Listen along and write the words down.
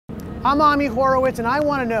I'm Ami Horowitz, and I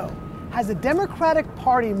want to know, has the Democratic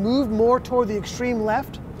Party moved more toward the extreme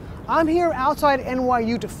left? I'm here outside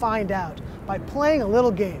NYU to find out by playing a little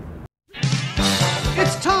game.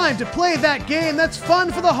 It's time to play that game that's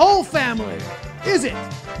fun for the whole family. Is it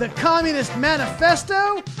the Communist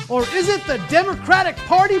Manifesto, or is it the Democratic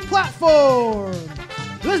Party platform?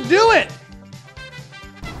 Let's do it!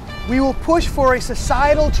 We will push for a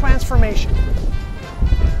societal transformation.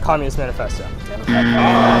 Communist Manifesto.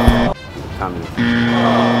 Communist.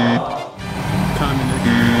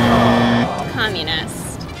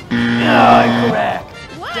 Communist. Correct.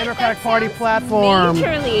 What? Democratic Party platform.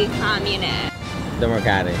 Majorly communist.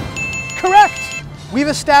 Democratic. Correct. We've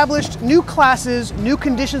established new classes, new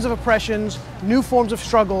conditions of oppressions, new forms of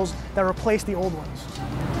struggles that replace the old ones.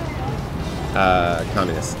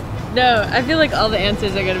 Communist. No, I feel like all the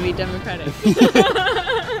answers are going to be Democratic.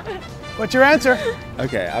 What's your answer?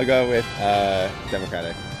 Okay, I'll go with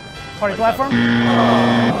Democratic. Party platform?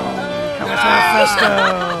 Communist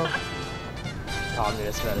Manifesto.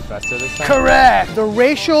 Communist Manifesto this time? Correct. The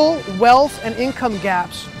racial, wealth, and income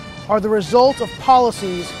gaps are the result of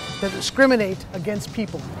policies that discriminate against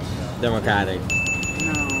people. Democratic.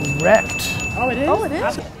 Correct. Oh, it is? Oh, it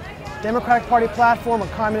is. Democratic Party platform or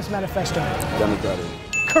Communist Manifesto? Democratic.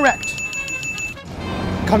 Correct.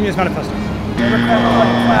 Communist Manifesto. Democratic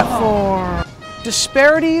Party platform.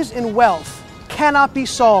 Disparities in wealth cannot be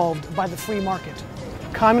solved by the free market.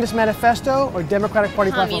 Communist Manifesto or Democratic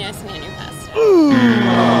Party platform? Communist Manifesto. Ooh,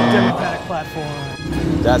 Democratic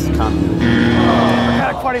platform. That's communist.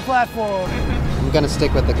 Democratic Party platform. I'm gonna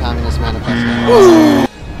stick with the Communist Manifesto. Ooh.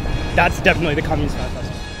 That's definitely the Communist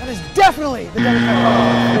Manifesto. That is definitely the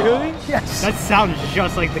Democratic Party. Really? Yes. That sounds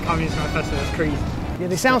just like the Communist Manifesto. That's crazy. Yeah,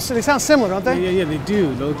 they sound similar, don't they? Yeah, they do,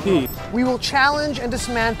 low key. We will challenge and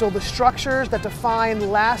dismantle the structures that define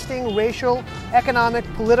lasting racial, economic,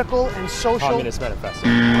 political, and social. Communist Manifesto.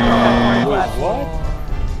 Wait, what?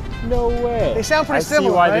 No way. They sound pretty I similar,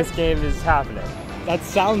 see why right? this game is happening. That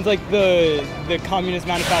sounds like the Communist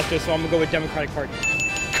Manifesto, so I'm gonna go with Democratic Party.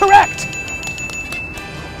 Correct!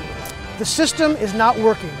 The system is not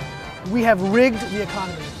working. We have rigged the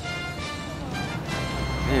economy.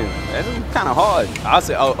 Man, that's kind of hard. I'll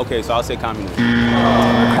say, so I'll say communist.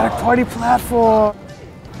 Democratic Party platform.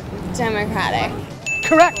 Democratic.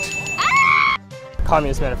 Correct.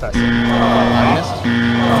 Communist Manifesto. Communist?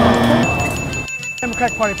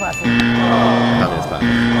 Democratic Party platform. Communist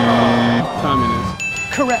platform. Communist.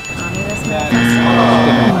 Correct. Communist Manifesto.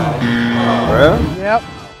 Bro? Yep.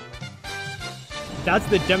 That's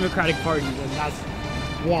the Democratic Party, and that's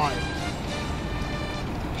why.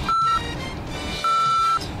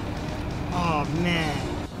 Oh man.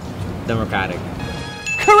 Democratic.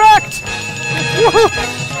 Correct!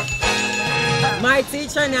 My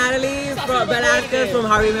teacher Natalie from Velasquez from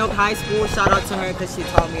Harvey Milk High School, shout out to her because she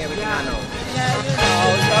taught me everything I know.